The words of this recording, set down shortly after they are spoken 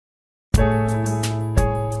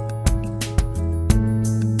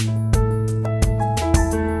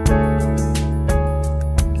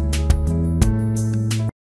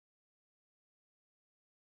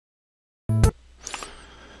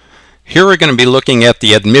Here we're going to be looking at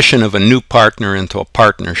the admission of a new partner into a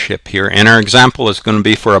partnership here, and our example is going to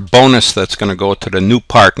be for a bonus that's going to go to the new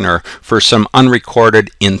partner for some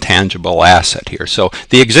unrecorded intangible asset here. So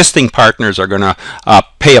the existing partners are going to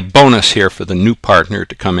pay a bonus here for the new partner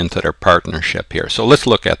to come into their partnership here. So let's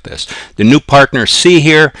look at this. The new partner C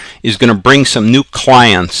here is going to bring some new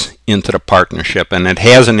clients into the partnership, and it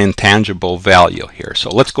has an intangible value here. So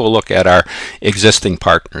let's go look at our existing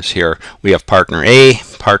partners here. We have partner A,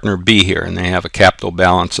 partner B here, and they have a capital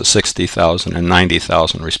balance of $60,000 and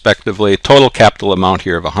 $90,000 respectively. Total capital amount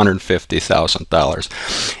here of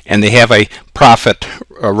 $150,000, and they have a profit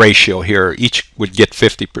ratio here. Each would get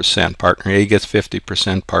 50%. Partner A gets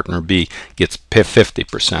 50%, partner B gets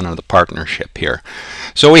 50% of the partnership here.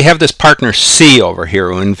 So we have this partner C over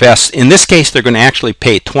here who invests. In this case, they're going to actually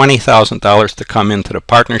pay $20,000 to come into the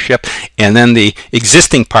partnership, and then the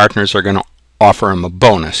existing partners are going to offer him a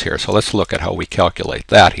bonus here. So let's look at how we calculate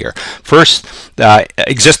that here. First, the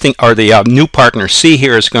new partner C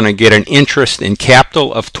here is going to get an interest in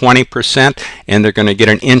capital of 20%, and they're going to get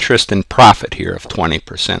an interest in profit here of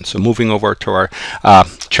 20%. So moving over to our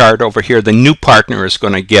chart over here, the new partner is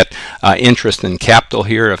going to get interest in capital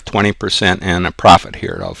here of 20% and a profit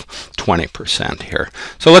here of 20% here.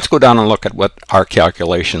 So let's go down and look at what our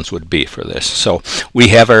calculations would be for this. So we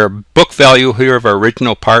have our book value here of our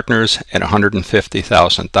original partners at $150,000,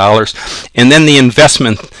 and then the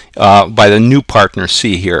investment by the new partner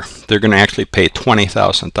C here, they're going to actually pay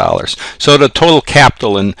 $20,000. So the total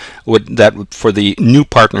capital for the new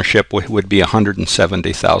partnership would be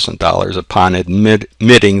 $170,000 upon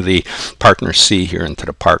admitting the partner C here into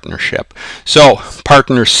the partnership. So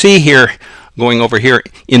partner C here, going over here,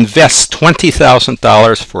 invests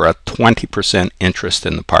 $20,000 for a 20% interest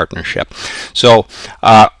in the partnership. So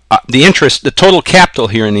the total capital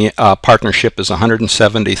here in the partnership is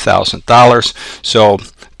 $170,000. So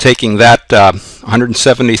taking that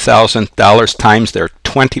 $170,000 times their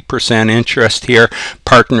 20% interest here,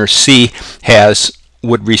 partner C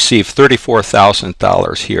would receive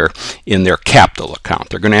 $34,000 here in their capital account.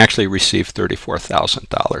 They're going to actually receive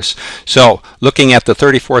 $34,000. So looking at the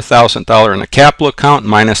 $34,000 in the capital account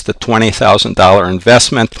minus the $20,000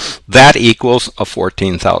 investment, that equals a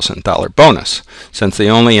 $14,000 bonus, since they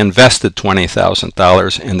only invested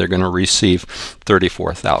 $20,000 and they're going to receive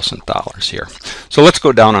 $34,000 here. So let's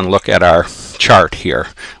go down and look at our chart here,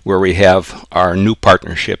 where we have our new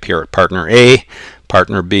partnership here at partner A,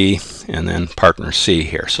 partner B, and then partner C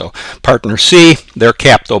here. So partner C, their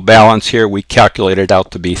capital balance here, we calculated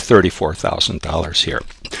out to be $34,000 here.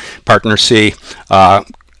 Partner C,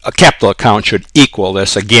 a capital account should equal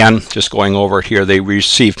this. Again, just going over here, they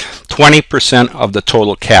received 20% of the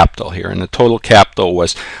total capital here, and the total capital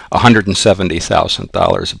was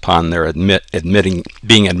 $170,000 upon their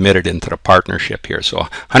being admitted into the partnership here. So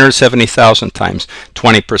 $170,000 times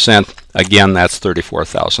 20%, again, that's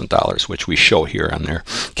 $34,000, which we show here on their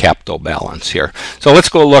capital balance here. So let's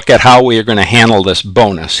go look at how we are going to handle this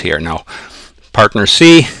bonus here. Now, partner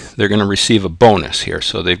C, they're going to receive a bonus here.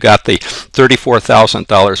 So they've got the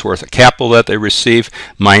 $34,000 worth of capital that they receive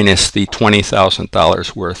minus the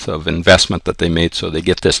 $20,000 worth of investment that they made. So they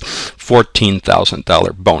get this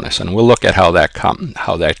 $14,000 bonus, and we'll look at how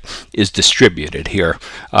that is distributed here.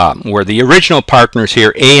 Where the original partners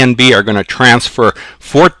here, A and B, are going to transfer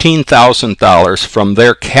 $14,000 from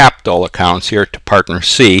their capital accounts here to partner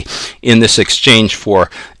C in this exchange for,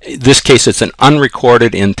 in this case, it's an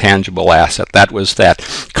unrecorded intangible asset. That was that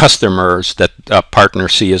customers that partner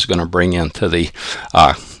C is going to bring into the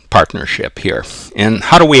partnership here. And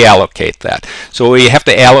how do we allocate that? So we have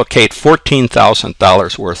to allocate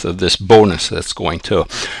 $14,000 worth of this bonus that's going to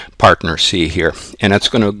partner C here, and it's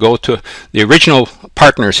going to go to the original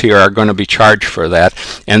partners here are going to be charged for that,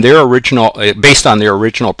 and their original, based on their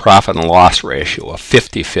original profit and loss ratio of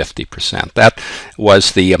 50-50%. That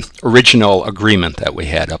was the original agreement that we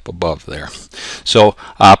had up above there. So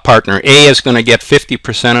partner A is going to get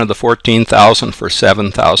 50% of the $14,000 for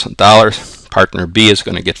 $7,000. Partner B is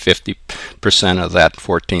going to get 50% of that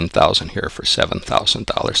 $14,000 here for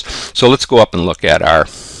 $7,000. So let's go up and look at our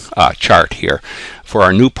chart here. For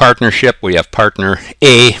our new partnership, we have partner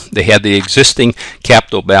A. They had the existing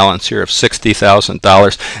capital balance here of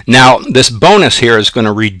 $60,000. Now, this bonus here is going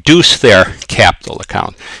to reduce their capital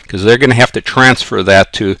account, because they're going to have to transfer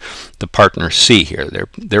that to the partner C here.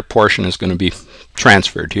 Their portion is going to be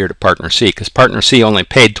transferred here to partner C, because partner C only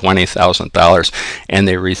paid $20,000 and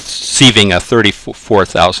they're receiving a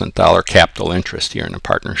 $34,000 capital interest here in the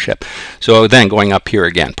partnership. So then going up here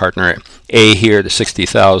again, partner A here, the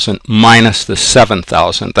 $60,000 minus the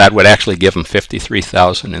 $7,000, that would actually give them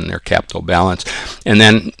 $53,000 in their capital balance. And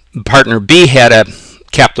then partner B had a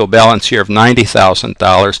capital balance here of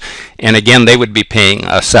 $90,000, and again they would be paying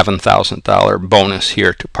a $7,000 bonus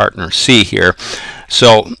here to partner C here.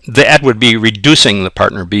 So that would be reducing the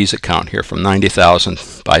partner B's account here from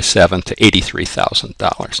 $90,000 by 7 to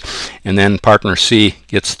 $83,000, and then partner C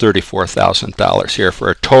gets $34,000 here for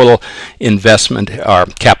a total investment or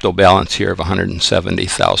capital balance here of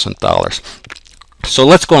 $170,000. So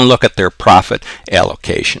let's go and look at their profit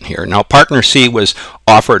allocation here. Now partner C was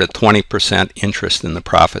offered a 20% interest in the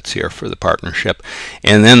profits here for the partnership,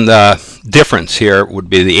 and then the difference here would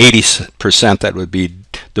be the 80% that would be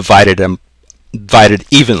divided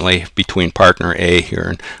evenly between partner A here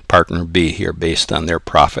and partner B here based on their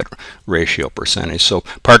profit ratio percentage. So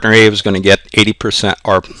partner A was going to get 80%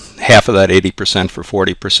 or half of that 80% for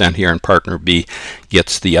 40% here, and partner B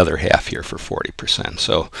gets the other half here for 40%.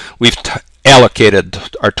 So we've allocated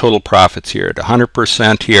our total profits here at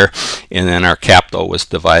 100% here, and then our capital was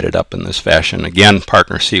divided up in this fashion. Again,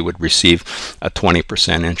 partner C would receive a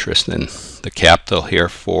 20% interest in the capital here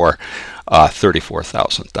for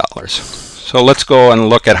 $34,000. So let's go and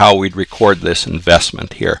look at how we'd record this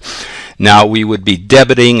investment here. Now we would be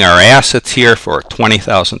debiting our assets here for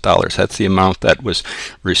 $20,000. That's the amount that was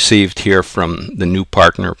received here from the new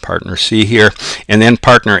partner, partner C here. And then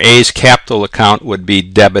partner A's capital account would be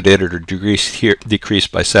debited or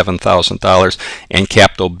decreased by $7,000, and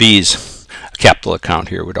capital B's capital account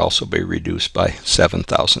here would also be reduced by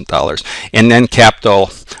 $7,000. And then capital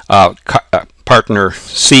partner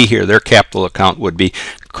C here, their capital account would be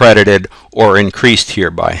credited or increased here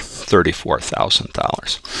by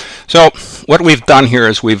 $34,000. So what we've done here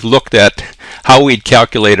is we've looked at how we'd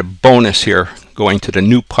calculate a bonus here going to the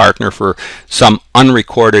new partner for some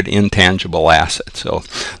unrecorded intangible asset. So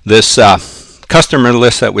this customer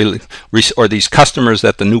list that or these customers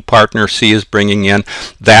that the new partner C is bringing in,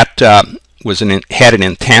 that had an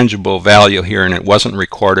intangible value here, and it wasn't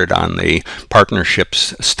recorded on the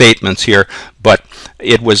partnership's statements here, but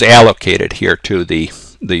it was allocated here to the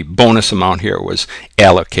bonus amount here was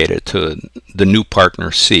allocated to the new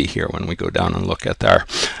partner C here when we go down and look at our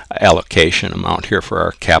allocation amount here for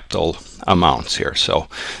our capital amounts here. So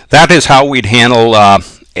that is how we'd handle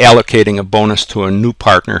allocating a bonus to a new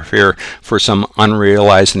partner here for some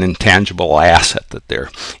unrealized and intangible asset that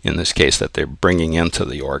in this case, that they're bringing into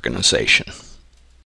the organization.